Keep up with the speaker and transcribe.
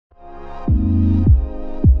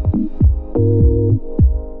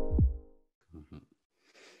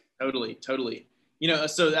Totally.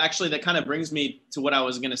 So actually that kind of brings me to what I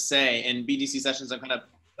was going to say. And BTC sessions, I'm kind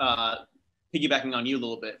of piggybacking on you a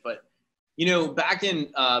little bit. But, back in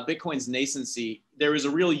Bitcoin's nascency, there was a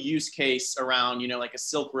real use case around, like a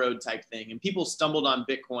Silk Road type thing. And people stumbled on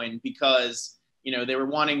Bitcoin because, they were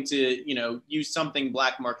wanting to, use something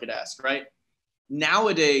black market-esque, right?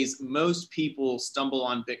 Nowadays, most people stumble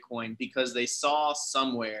on Bitcoin because they saw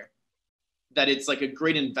somewhere that it's like a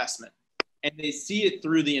great investment and they see it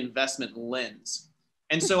through the investment lens.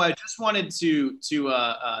 And so I just wanted to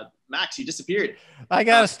Max, you disappeared. I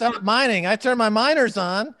got to stop mining. I turned my miners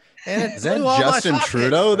on and it Is that blew all Justin my sockets.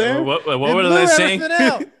 Trudeau there? What was I saying?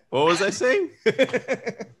 What was I saying?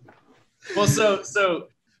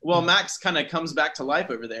 Well, Max kind of comes back to life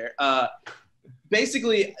over there.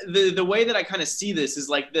 Basically, the way that I kind of see this is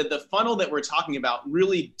like the funnel that we're talking about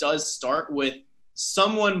really does start with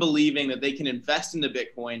someone believing that they can invest into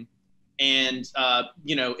Bitcoin and,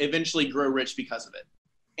 eventually grow rich because of it.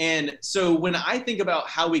 And so when I think about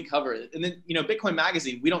how we cover it, and then, Bitcoin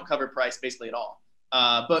Magazine, we don't cover price basically at all.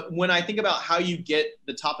 But when I think about how you get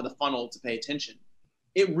the top of the funnel to pay attention,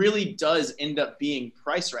 it really does end up being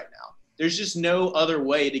price right now. There's just no other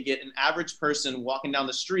way to get an average person walking down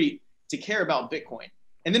the street to care about Bitcoin.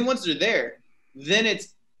 And then once they're there, then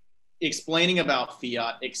it's explaining about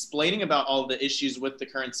fiat, explaining about all the issues with the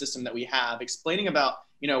current system that we have, explaining about,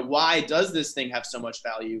 why does this thing have so much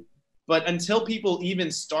value? But until people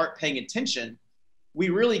even start paying attention, we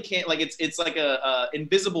really can't, like, it's like a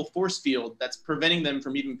invisible force field that's preventing them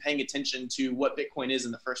from even paying attention to what Bitcoin is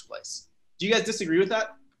in the first place. Do you guys disagree with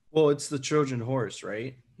that? Well, it's the Trojan horse,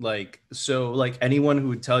 right? Like anyone who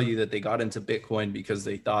would tell you that they got into Bitcoin because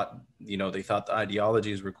they thought the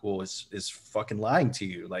ideologies were cool is fucking lying to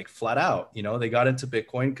you, like flat out. They got into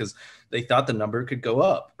Bitcoin because they thought the number could go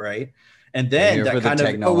up, right? And then that kind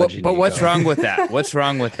of. But what's wrong with that? What's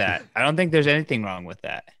wrong with that? I don't think there's anything wrong with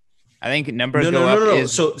that. I think numbers go up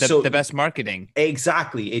is the best marketing.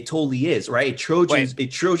 Exactly, it totally is, right?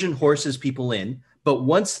 It Trojan horses people in, but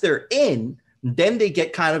once they're in, then they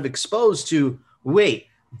get kind of exposed to, wait,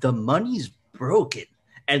 the money's broken.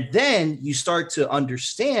 And then you start to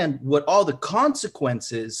understand what all the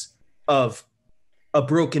consequences of a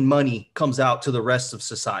broken money comes out to the rest of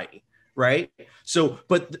society, right? So,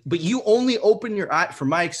 but you only open your eye, from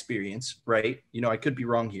my experience, right? I could be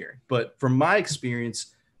wrong here, but from my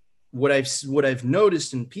experience, what I've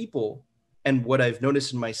noticed in people and what I've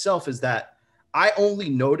noticed in myself is that I only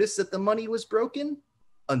noticed that the money was broken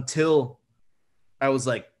until I was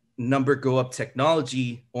like, number go up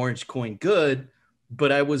technology, orange coin good.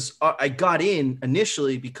 But I got in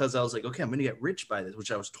initially because I was like, okay, I'm going to get rich by this,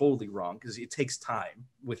 which I was totally wrong because it takes time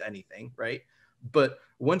with anything, right? But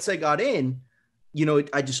once I got in,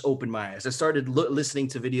 I just opened my eyes. I started listening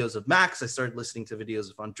to videos of Max. I started listening to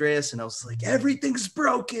videos of Andreas, and I was like, everything's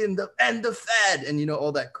broken, the Fed, and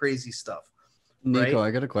all that crazy stuff. Nico, right?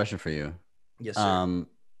 I got a question for you. Yes, sir.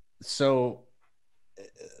 So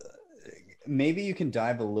maybe you can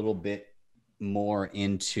dive a little bit more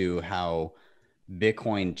into how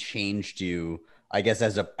Bitcoin changed you, I guess,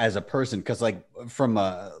 as a person, because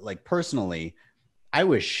personally, I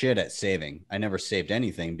was shit at saving. I never saved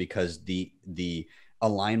anything because the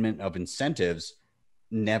alignment of incentives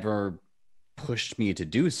never pushed me to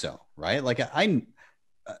do so, right? Like I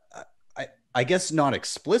guess not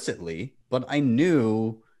explicitly, but I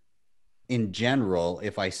knew in general,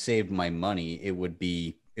 if I saved my money, it would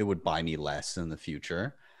buy me less in the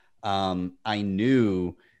future. I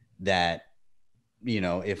knew that,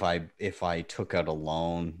 if I took out a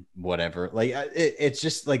loan, whatever, like it's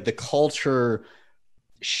just like the culture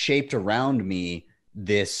shaped around me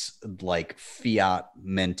this like fiat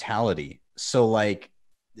mentality. So like,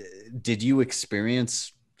 did you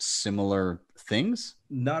experience similar things?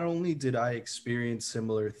 Not only did I experience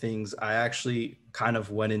similar things, I actually kind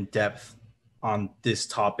of went in depth on this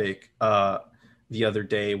topic the other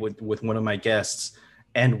day with one of my guests,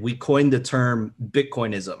 and we coined the term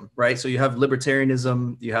Bitcoinism, right? So you have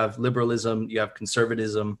libertarianism, you have liberalism, you have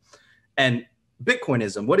conservatism, and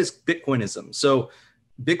Bitcoinism. What is Bitcoinism? So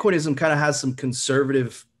Bitcoinism kind of has some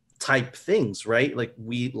conservative type things, right? Like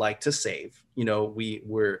we like to save,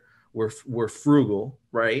 we're frugal,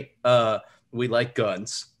 right? We like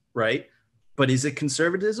guns, right? But is it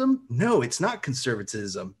conservatism? No, it's not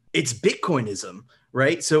conservatism. It's Bitcoinism,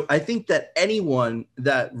 right? So I think that anyone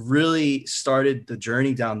that really started the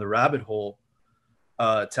journey down the rabbit hole,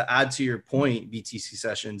 to add to your point, BTC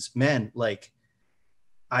sessions, man, like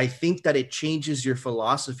I think that it changes your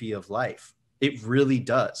philosophy of life. It really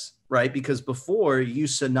does, right? Because before you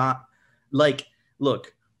used to not, like,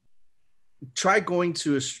 look, try going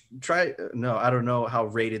to no, I don't know how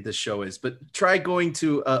rated this show is, but try going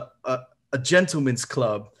to a gentleman's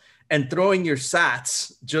club and throwing your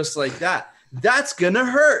sats just like that. That's gonna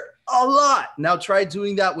hurt a lot. Now try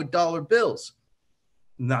doing that with dollar bills.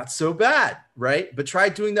 Not so bad, right? But try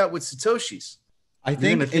doing that with Satoshis. I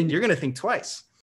think you're gonna think twice.